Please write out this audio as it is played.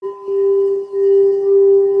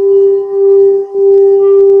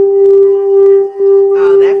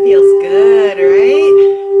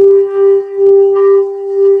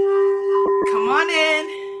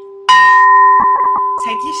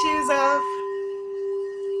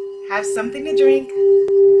Have something to drink.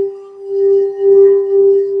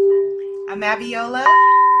 I'm Abiola,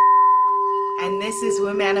 and this is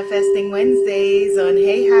We're Manifesting Wednesdays on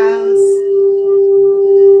Hay House.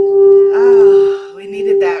 Oh, we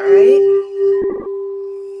needed that, right?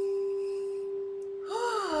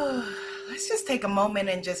 Let's just take a moment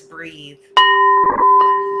and just breathe.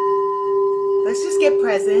 Let's just get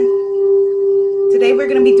present. Today we're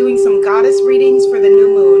going to be doing some goddess readings for the new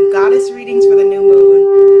moon. Goddess readings for the new moon.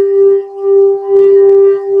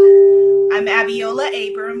 I'm Abiola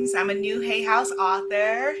Abrams. I'm a new Hay House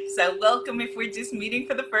author. So welcome if we're just meeting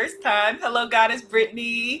for the first time. Hello, Goddess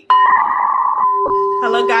Brittany.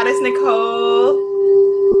 Hello, Goddess Nicole.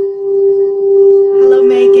 Hello,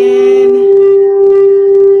 Megan.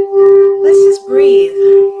 Let's just breathe.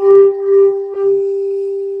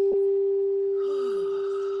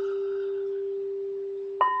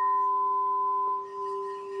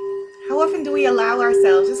 How often do we allow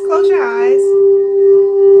ourselves, just close your eyes,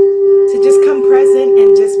 to just come present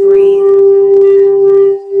and just breathe?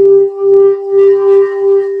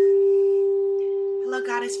 Hello,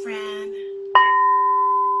 Goddess Fran.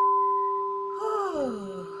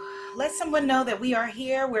 Let someone know that we are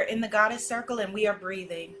here, we're in the Goddess Circle, and we are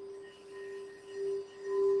breathing.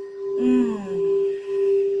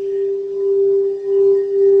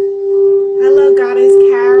 Hello, Goddess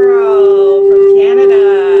Carol from Canada.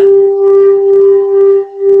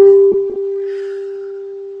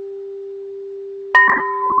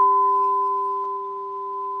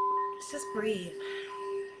 Let's just breathe.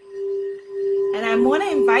 And I want to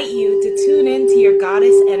invite you to tune into your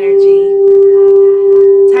goddess energy.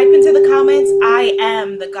 Type into the comments, I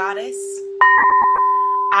am the goddess.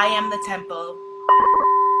 I am the temple.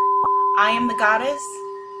 I am the goddess.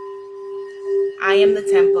 I am the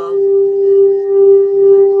temple.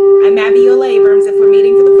 I'm Abiola Abrams, if we're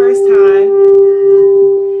meeting for the first time.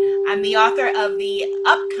 I'm the author of the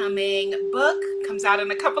upcoming book, comes out in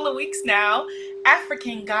a couple of weeks now,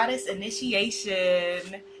 African Goddess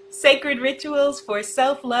Initiation. Sacred rituals for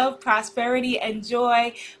self-love, prosperity, and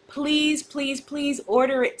joy. Please, please, please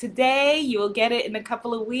order it today. You will get it in a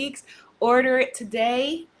couple of weeks. Order it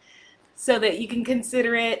today so that you can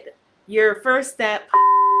consider it your first step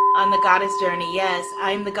on the goddess journey. Yes,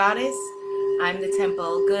 I'm the goddess. I'm the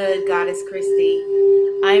temple. Good, Goddess Christy.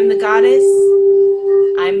 I'm the goddess.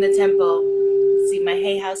 I'm the temple. Let's see my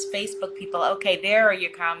Hay House Facebook people. Okay, there are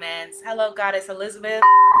your comments. Hello, Goddess Elizabeth.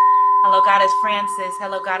 Hello, Goddess Francis.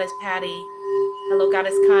 Hello, Goddess Patty. Hello,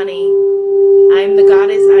 Goddess Connie. I'm the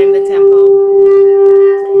goddess. I'm the temple.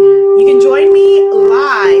 You can join me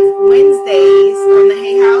live Wednesdays on the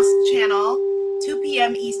Hay House channel, 2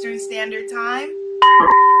 p.m. Eastern Standard Time,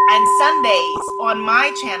 and Sundays on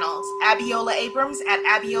my channels, Abiola Abrams at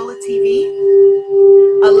Abiola TV,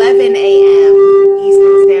 11 a.m.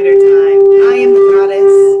 Eastern Standard Time. I am the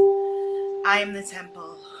goddess. I am the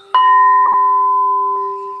temple.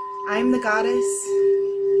 I am the goddess.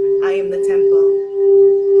 I am the temple.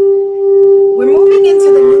 We're moving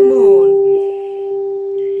into the new moon.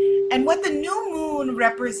 And what the new moon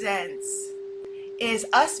represents is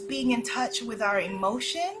us being in touch with our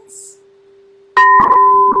emotions,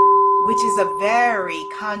 which is a very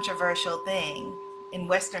controversial thing in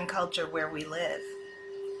Western culture where we live.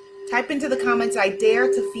 Type into the comments, I dare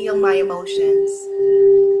to feel my emotions.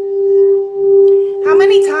 How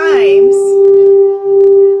many times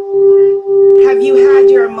have you had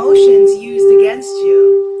your emotions used against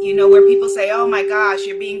you? You know, where people say, oh my gosh,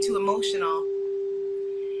 you're being too emotional.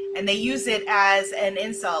 And they use it as an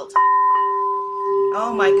insult.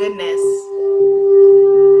 Oh my goodness.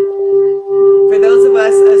 For those of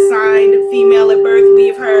us assigned female at birth,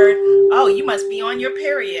 we've heard, oh, you must be on your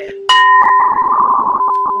period.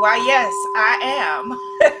 Why, yes, I am.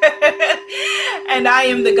 And I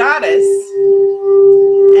am the goddess.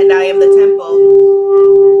 And I am the temple.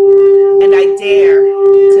 And I dare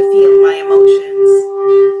to feel my emotions.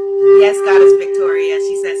 Yes, Goddess Victoria,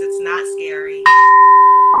 she says it's not scary.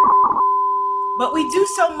 But we do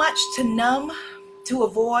so much to numb, to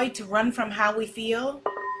avoid, to run from how we feel.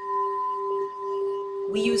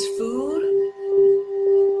 We use food.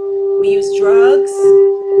 We use drugs.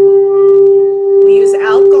 We use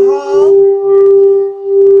alcohol.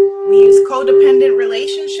 We use codependent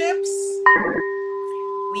relationships.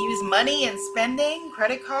 We use money and spending,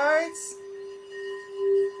 credit cards,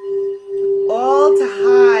 all to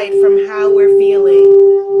hide from how we're feeling.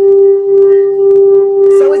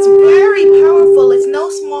 So it's very powerful. It's no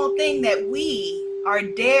small thing that we are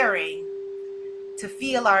daring to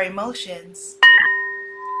feel our emotions.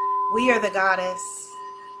 We are the goddess.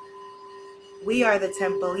 We are the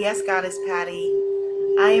temple. Yes, Goddess Patty.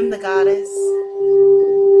 I am the goddess.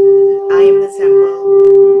 I am the temple.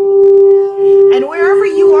 And wherever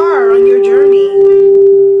you are on your journey,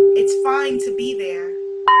 it's fine to be there.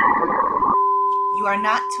 You are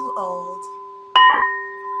not too old,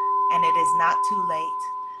 and it is not too late.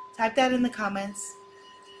 Type that in the comments.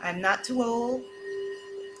 I'm not too old,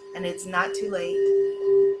 and it's not too late.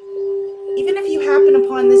 Even if you happen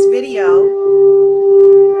upon this video,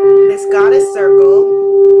 this goddess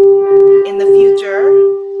circle in the future,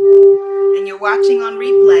 and you're watching on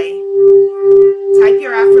replay, type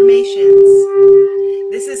your affirmations.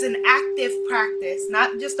 This is an active practice,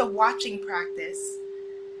 not just a watching practice.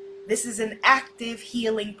 This is an active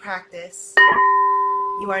healing practice.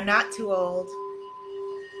 You are not too old,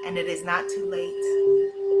 and it is not too late.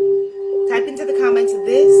 Type into the comments,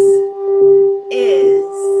 this is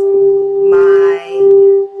my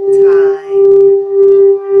time.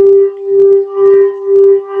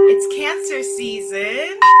 It's Cancer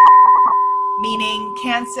season, meaning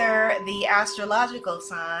Cancer, the astrological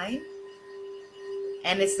sign,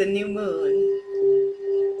 and it's the new moon.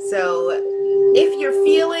 So if you're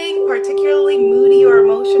feeling particularly moody or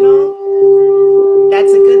emotional,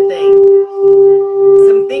 that's a good thing.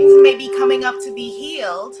 Some things may be coming up to be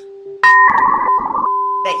healed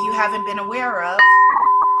that you haven't been aware of,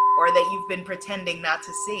 or that you've been pretending not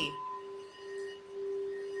to see.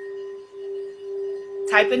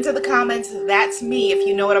 Type into the comments, that's me, if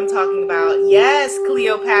you know what I'm talking about. Yes,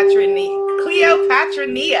 Cleopatra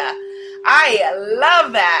Nia. I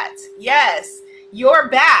love that. Yes, your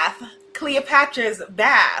bath, Cleopatra's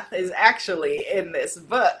bath, is actually in this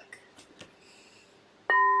book.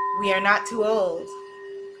 We are not too old,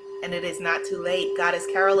 and it is not too late. Goddess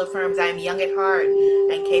Carol affirms, I am young at heart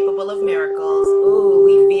and capable of miracles. Ooh,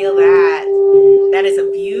 we feel that. That is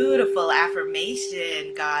a beautiful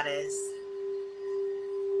affirmation, Goddess.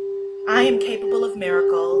 I am capable of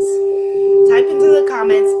miracles. Type into the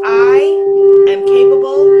comments, I am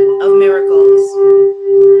capable of miracles.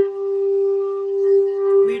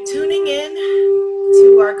 We're tuning in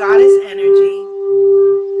to our goddess energy.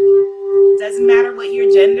 Doesn't matter what your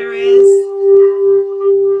gender is.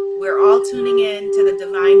 We're all tuning in to the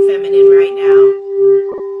divine feminine right now.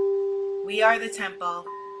 We are the temple.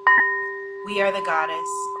 We are the goddess.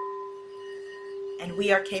 And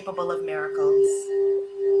we are capable of miracles.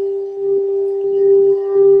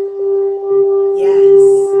 Yes,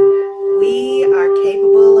 we are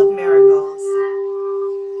capable of miracles.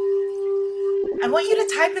 I want you to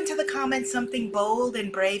type into the comments something bold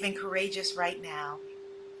and brave and courageous right now.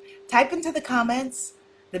 Type into the comments,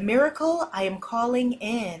 the miracle I am calling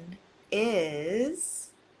in is...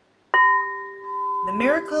 The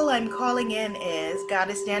miracle I'm calling in is...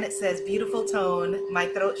 Goddess Janet says, beautiful tone. My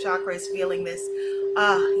throat chakra is feeling this.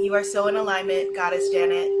 You are so in alignment, Goddess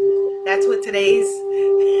Janet. That's what today's...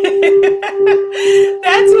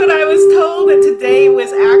 That's what I was told that today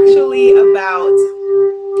was actually about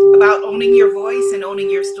owning your voice and owning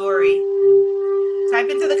your story. Type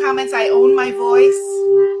into the comments, I own my voice,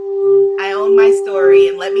 I own my story,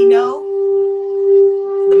 and let me know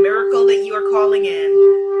the miracle that you are calling in.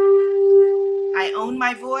 I own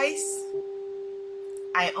my voice,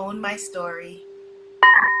 I own my story.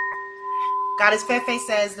 Goddess Fefe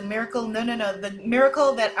says, the miracle, the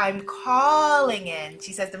miracle that I'm calling in.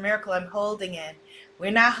 She says, the miracle I'm holding in.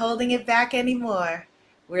 We're not holding it back anymore.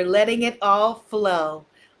 We're letting it all flow.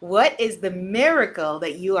 What is the miracle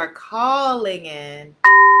that you are calling in?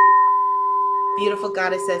 Beautiful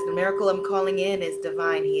Goddess says, the miracle I'm calling in is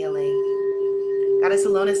divine healing. Goddess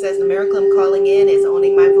Alona says, the miracle I'm calling in is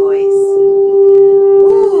owning my voice.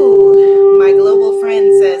 Ooh, my global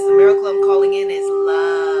friend says, the miracle I'm calling in is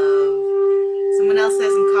love. Someone else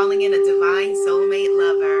says, I'm calling in a divine soulmate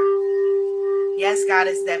lover. Yes,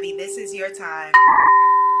 Goddess Debbie, this is your time.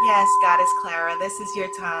 Yes, Goddess Clara, this is your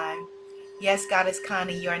time. Yes, Goddess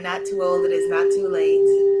Connie, you are not too old, it is not too late.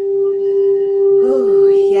 Ooh,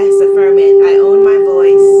 yes, affirm it. I own my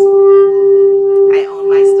voice. I own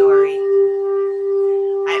my story.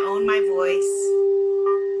 I own my voice.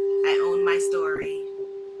 I own my story.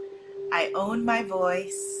 I own my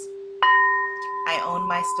voice. I own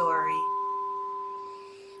my story.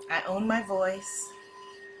 I own my voice.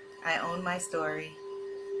 I own my story.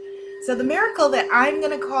 So the miracle that I'm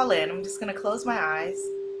going to call in, I'm just going to close my eyes.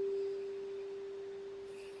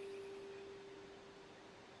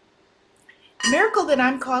 The miracle that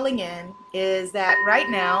I'm calling in is that right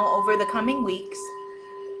now, over the coming weeks,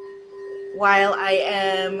 while I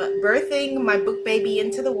am birthing my book baby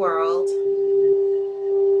into the world,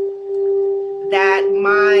 that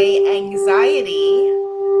my anxiety,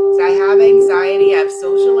 so I have anxiety, I have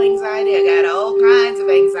social anxiety, I got all kinds of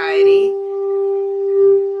anxiety,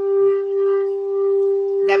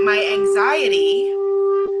 that my anxiety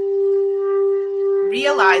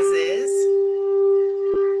realizes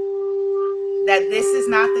that this is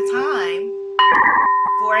not the time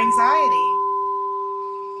for anxiety.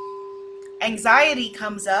 Anxiety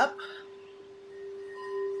comes up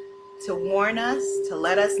to warn us, to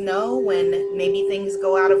let us know when maybe things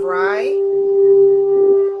go out of rye.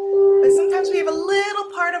 But sometimes we have a little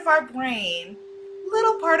part of our brain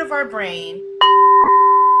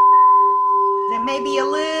that may be a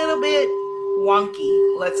little bit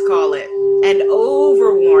wonky, let's call it, and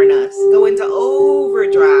overwarn us, go into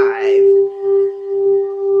overdrive.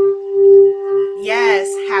 Yes,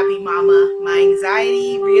 happy mama, my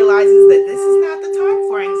anxiety realizes that this is not the time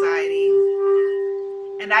for anxiety.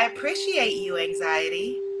 And I appreciate you,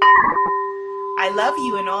 anxiety. I love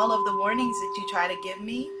you in all of the warnings that you try to give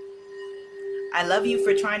me. I love you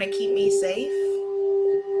for trying to keep me safe.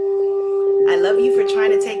 I love you for trying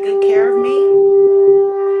to take good care of me.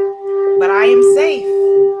 But I am safe.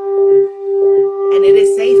 And it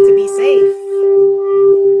is safe to be safe.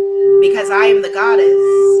 Because I am the goddess.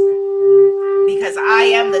 Because I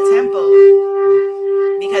am the temple.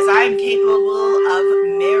 Because I am capable of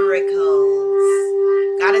miracles.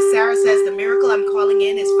 Goddess Sarah says the miracle I'm calling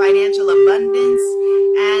in is financial abundance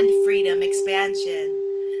and freedom expansion.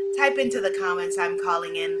 Type into the comments, I'm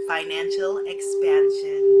calling in financial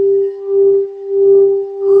expansion.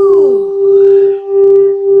 Ooh.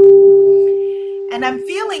 And I'm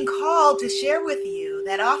feeling called to share with you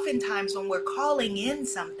that oftentimes when we're calling in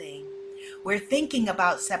something, we're thinking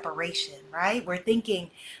about separation, right? We're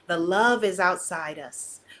thinking the love is outside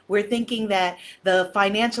us. We're thinking that the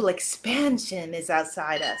financial expansion is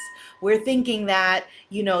outside us. We're thinking that,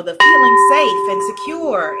 the feeling safe and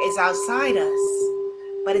secure is outside us.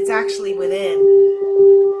 But it's actually within.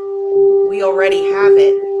 We already have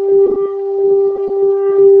it.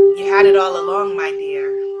 You had it all along, my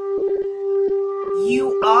dear.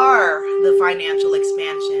 You are the financial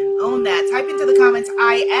expansion. Own that. Type into the comments,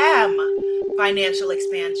 I am financial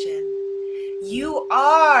expansion. You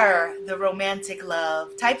are the romantic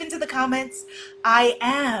love. Type into the comments, I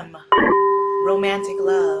am romantic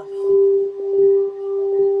love.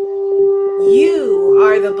 You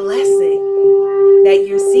are the blessing that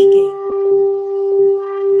you're seeking.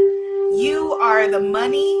 You are the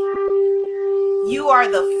money. You are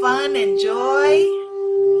the fun and joy.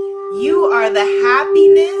 You are the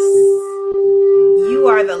happiness. You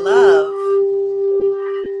are the love.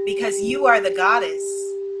 Because you are the goddess.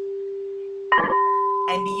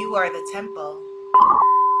 And you are the temple.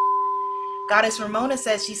 Goddess Ramona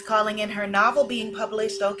says she's calling in her novel being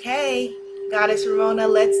published. Okay, Goddess Ramona,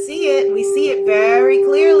 let's see it. We see it very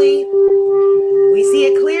clearly. We see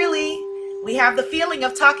it clearly. We have the feeling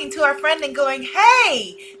of talking to our friend and going,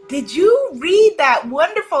 hey, did you read that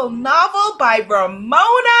wonderful novel by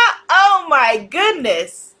Ramona? Oh my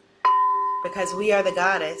goodness. Because we are the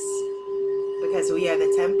goddess. Because we are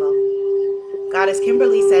the temple. Goddess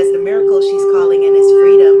Kimberly says the miracle she's calling in is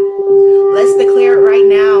freedom. Let's declare it right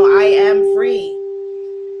now. I am free.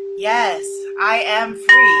 Yes, I am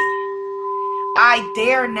free. I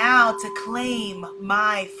dare now to claim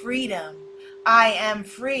my freedom. I am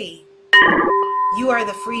free. You are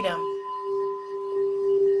the freedom.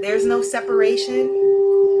 There's no separation.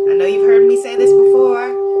 I know you've heard me say this before.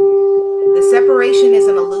 The separation is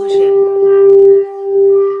an illusion.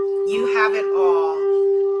 You have it all.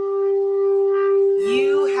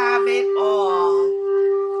 You have it all.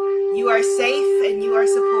 You are safe and you are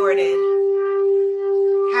supported.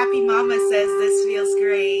 Happy Mama says this feels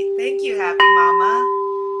great. Thank you, Happy Mama,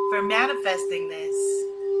 for manifesting this.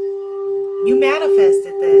 You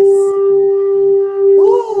manifested this.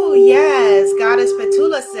 Ooh, yes. Goddess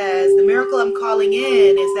Petula says, the miracle I'm calling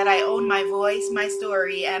in is that I own my voice, my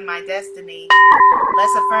story, and my destiny.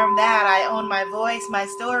 Let's affirm that. I own my voice, my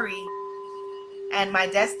story, and my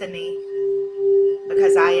destiny.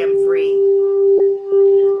 Because I am free.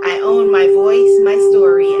 I own my voice, my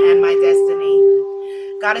story, and my destiny.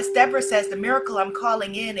 Goddess Deborah says the miracle I'm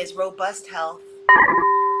calling in is robust health.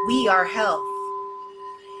 We are health.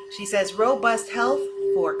 She says robust health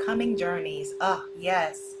for coming journeys. Oh,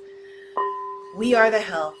 yes. We are the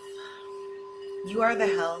health. You are the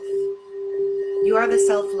health. You are the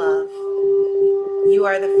self-love. You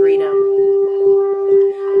are the freedom.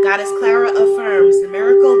 Goddess Clara affirms the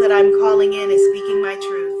miracle that I'm calling in is speaking my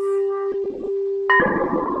truth.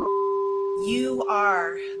 You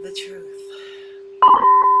are the truth.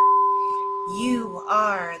 You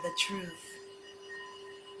are the truth.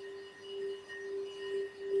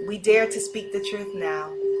 We dare to speak the truth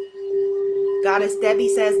now. Goddess Debbie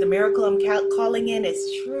says the miracle I'm calling in is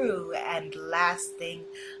true and lasting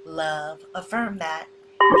love. Affirm that.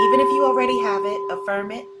 Even if you already have it,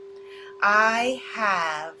 affirm it. I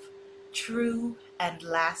have true and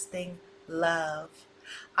lasting love.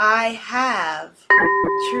 I have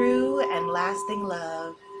true and lasting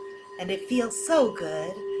love. And it feels so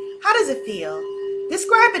good. How does it feel?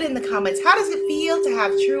 Describe it in the comments. How does it feel to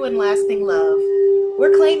have true and lasting love?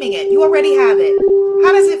 We're claiming it. You already have it.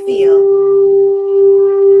 How does it feel?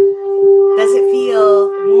 Does it feel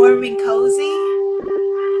warm and cozy?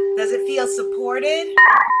 Does it feel supported?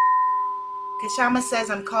 Kashama says,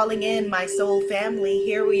 I'm calling in my soul family.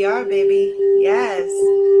 Here we are, baby. Yes.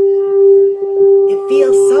 It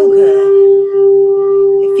feels so good.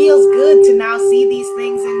 It feels good to now see these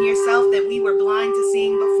things in yourself that we were blind to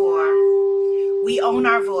seeing before. We own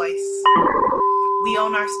our voice. We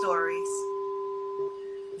own our stories.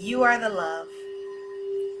 You are the love.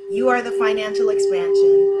 You are the financial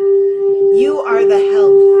expansion. You are the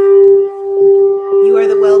health. You are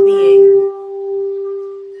the well-being.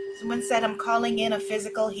 Someone said, I'm calling in a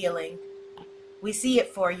physical healing. We see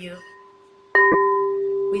it for you.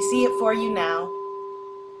 We see it for you now.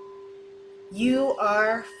 You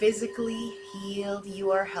are physically healed.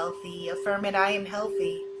 You are healthy. Affirm it, I am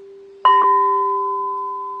healthy.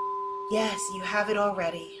 Yes, you have it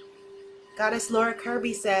already. Goddess Laura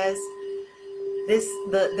Kirby says,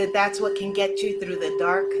 that's what can get you through the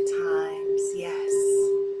dark times. Yes.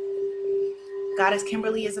 Goddess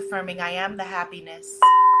Kimberly is affirming, I am the happiness.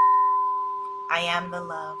 I am the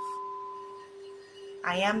love.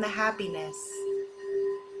 I am the happiness.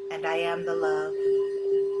 And I am the love.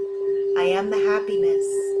 I am the happiness.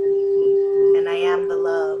 And I am the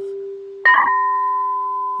love.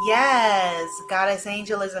 Yes. Goddess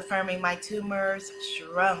Angel is affirming, my tumors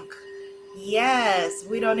shrunk. Yes.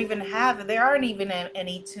 There aren't even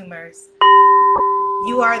any tumors.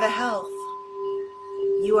 You are the health.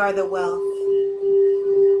 You are the wealth.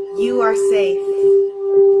 You are safe.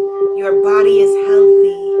 Your body is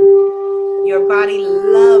healthy. Your body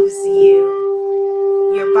loves you.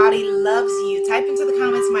 Your body loves you. Type into the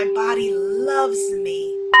comments, my body loves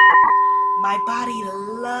me. My body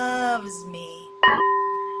loves me.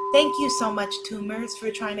 Thank you so much, tumors,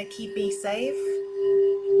 for trying to keep me safe.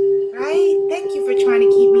 Right? Thank you for trying to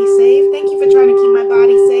keep me safe. Thank you for trying to keep my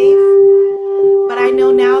body safe. But I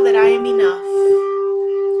know now that I am enough.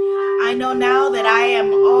 I know now that I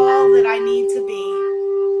am all that I need to be.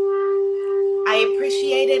 I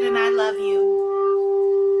appreciate it and I love you.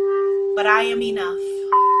 But I am enough.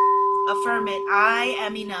 Affirm it. I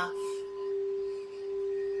am enough.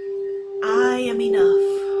 I am enough.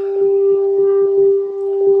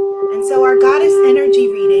 And so our goddess energy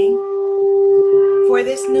reading for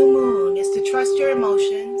this new moon is to trust your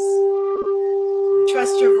emotions.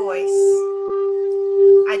 Trust your voice.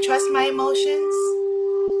 I trust my emotions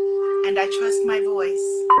and I trust my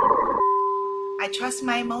voice. I trust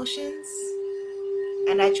my emotions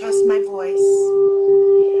and I trust my voice.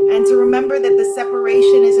 And to remember that the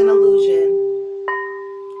separation is an illusion.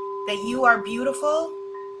 That you are beautiful.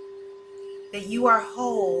 That you are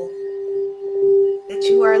whole. That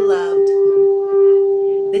you are loved.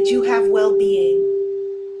 That you have well-being.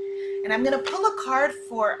 And I'm going to pull a card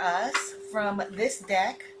for us from this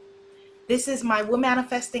deck. This is my Woo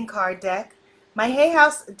Manifesting card deck. My Hay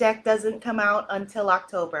House deck doesn't come out until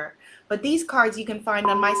October. But these cards you can find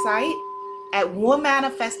on my site at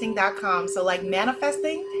woomanifesting.com. So like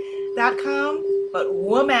manifesting.com, but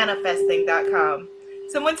woomanifesting.com.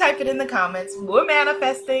 Someone type it in the comments,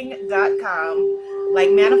 woomanifesting.com.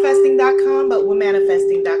 Like manifesting.com, but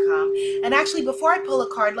woomanifesting.com. And actually, before I pull a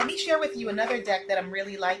card, let me share with you another deck that I'm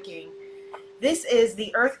really liking. This is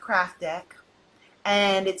the Earthcraft deck,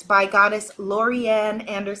 and it's by Goddess Lorianne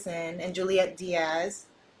Anderson and Juliet Diaz,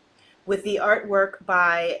 with the artwork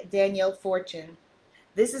by Danielle Fortune.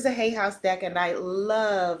 This is a Hay House deck, and I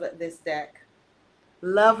love this deck.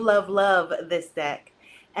 Love, love, love this deck.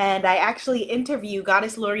 And I actually interview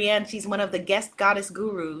Goddess Lorianne. She's one of the guest goddess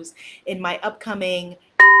gurus in my upcoming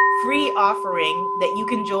free offering that you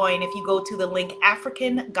can join if you go to the link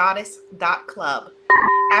africangoddess.club.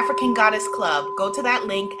 African Goddess Club. Go to that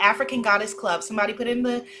link, African Goddess Club. Somebody put in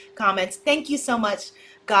the comments. Thank you so much,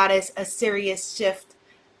 Goddess. A serious shift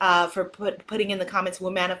for putting in the comments,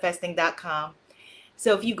 woomanifesting.com.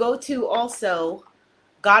 So if you go to also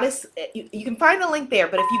Goddess, you can find the link there,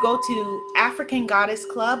 but if you go to African Goddess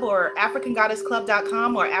Club or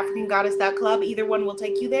africangoddessclub.com or africangoddess.club, either one will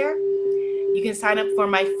take you there. You can sign up for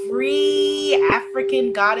my free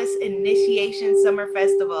African Goddess Initiation Summer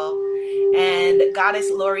Festival, and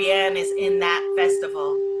Goddess Lorianne is in that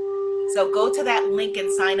festival. So go to that link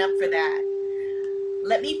and sign up for that.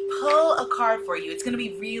 let me pull a card for you. It's going to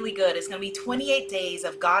be really good. It's going to be 28 days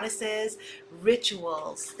of goddesses,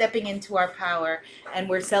 rituals, stepping into our power, and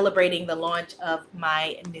we're celebrating the launch of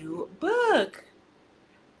my new book.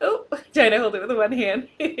 Oh, trying to hold it with one hand.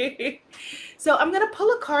 So I'm going to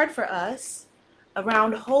pull a card for us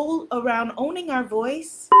around owning our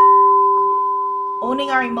voice, owning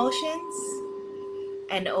our emotions,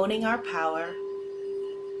 and owning our power.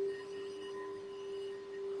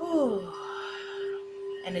 Ooh.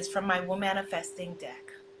 And it's from my Womanifesting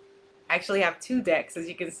deck. I actually have two decks, as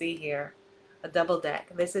you can see here, a double deck.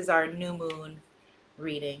 This is our new moon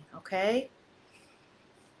reading, okay?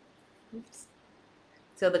 Oops.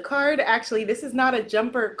 So the card, actually, this is not a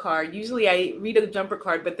jumper card. Usually I read a jumper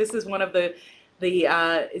card, but this is one of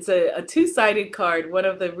it's a two-sided card, one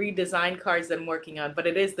of the redesigned cards that I'm working on, but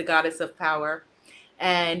it is the Goddess of Power.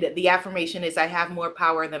 And the affirmation is, I have more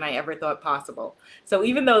power than I ever thought possible. So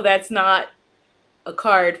even though that's not a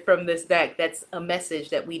card from this deck, that's a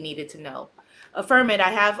message that we needed to know. Affirm it.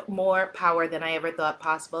 I have more power than I ever thought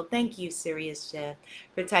possible. Thank you, Sirius Chef,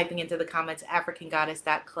 for typing into the comments,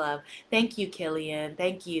 AfricanGoddess.club. Thank you, Killian.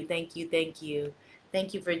 Thank you, thank you, thank you.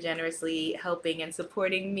 Thank you for generously helping and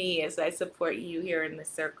supporting me as I support you here in this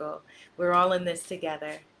circle. We're all in this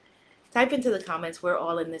together. Type into the comments, we're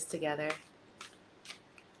all in this together.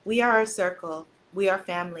 We are a circle. We are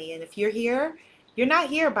family. And if you're here, you're not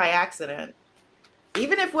here by accident.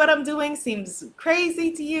 Even if what I'm doing seems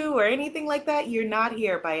crazy to you or anything like that, you're not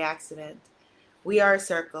here by accident. We are a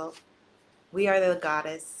circle. We are the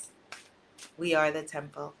goddess. We are the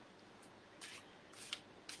temple.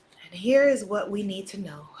 And here is what we need to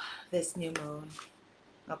know this new moon.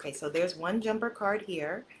 Okay, so there's one jumper card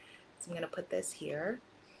here. So I'm going to put this here.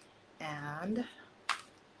 And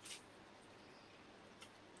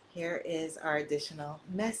here is our additional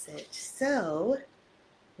message. So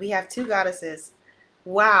we have two goddesses.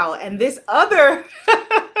 Wow, and this other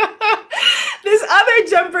this other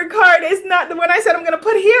jumper card is not the one I said I'm going to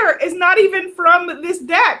put here, is not even from this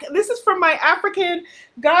deck. This is from my African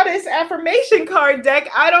Goddess Affirmation card deck.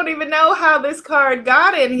 I don't even know how this card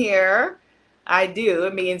got in here. I do.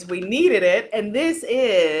 It means we needed it. And this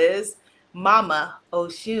is Mama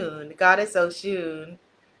Oshun, Goddess Oshun,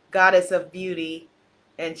 Goddess of Beauty.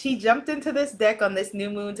 And she jumped into this deck on this new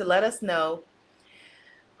moon to let us know,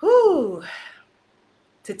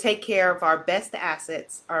 to take care of our best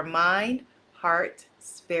assets, our mind, heart,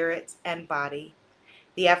 spirit, and body.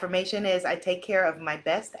 The affirmation is, I take care of my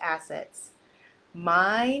best assets,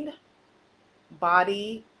 mind,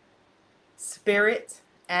 body, spirit,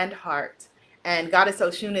 and heart. And Goddess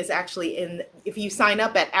Oshun is actually if you sign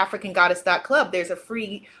up at AfricanGoddess.club, there's a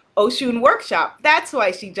free Oshun workshop. That's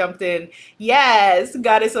why she jumped in. Yes,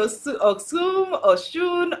 Goddess Oshun,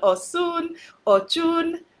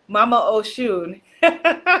 Ochun, Mama Oshun.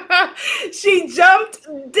 She jumped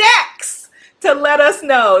decks to let us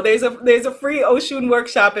know there's a free Oshun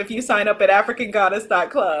workshop if you sign up at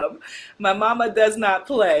AfricanGoddess.club. My mama does not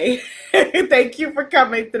play. Thank you for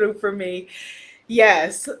coming through for me.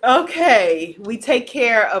 Yes. Okay. We take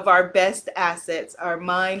care of our best assets, our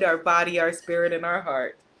mind, our body, our spirit, and our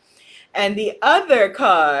heart. And the other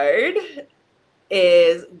card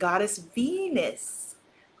is Goddess Venus,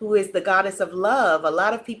 who is the goddess of love. A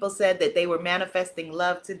lot of people said that they were manifesting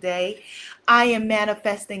love today. I am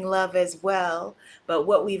manifesting love as well. But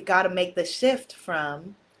what we've got to make the shift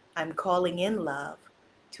from, I'm calling in love,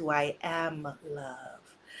 to I am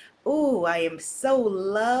love. Ooh, I am so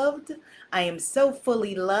loved. I am so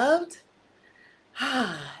fully loved.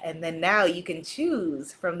 And then now you can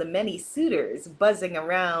choose from the many suitors buzzing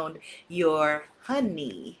around your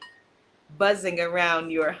honey. Buzzing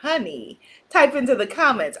around your honey. Type into the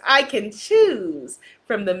comments, I can choose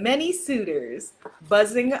from the many suitors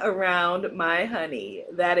buzzing around my honey.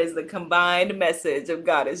 That is the combined message of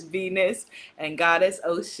Goddess Venus and Goddess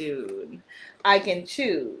Oshun. I can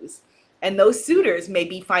choose. And those suitors may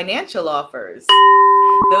be financial offers.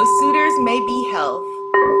 Those suitors may be health.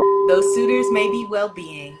 Those suitors may be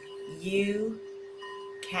well-being. You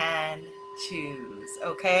can choose,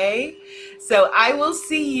 okay? So I will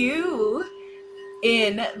see you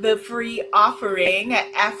in the free offering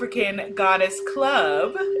at African Goddess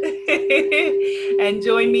Club. And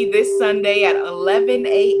join me this Sunday at 11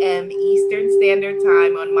 a.m. Eastern Standard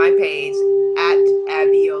Time on my page at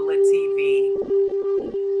Abiola TV.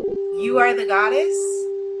 You are the goddess,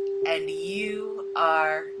 and you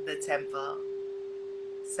are the temple.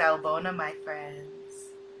 Salbona, my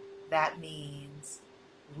friends. That means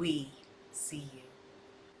we see you.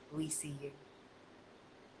 We see you.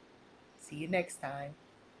 See you next time.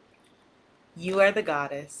 You are the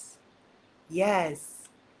goddess. Yes,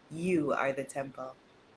 you are the temple.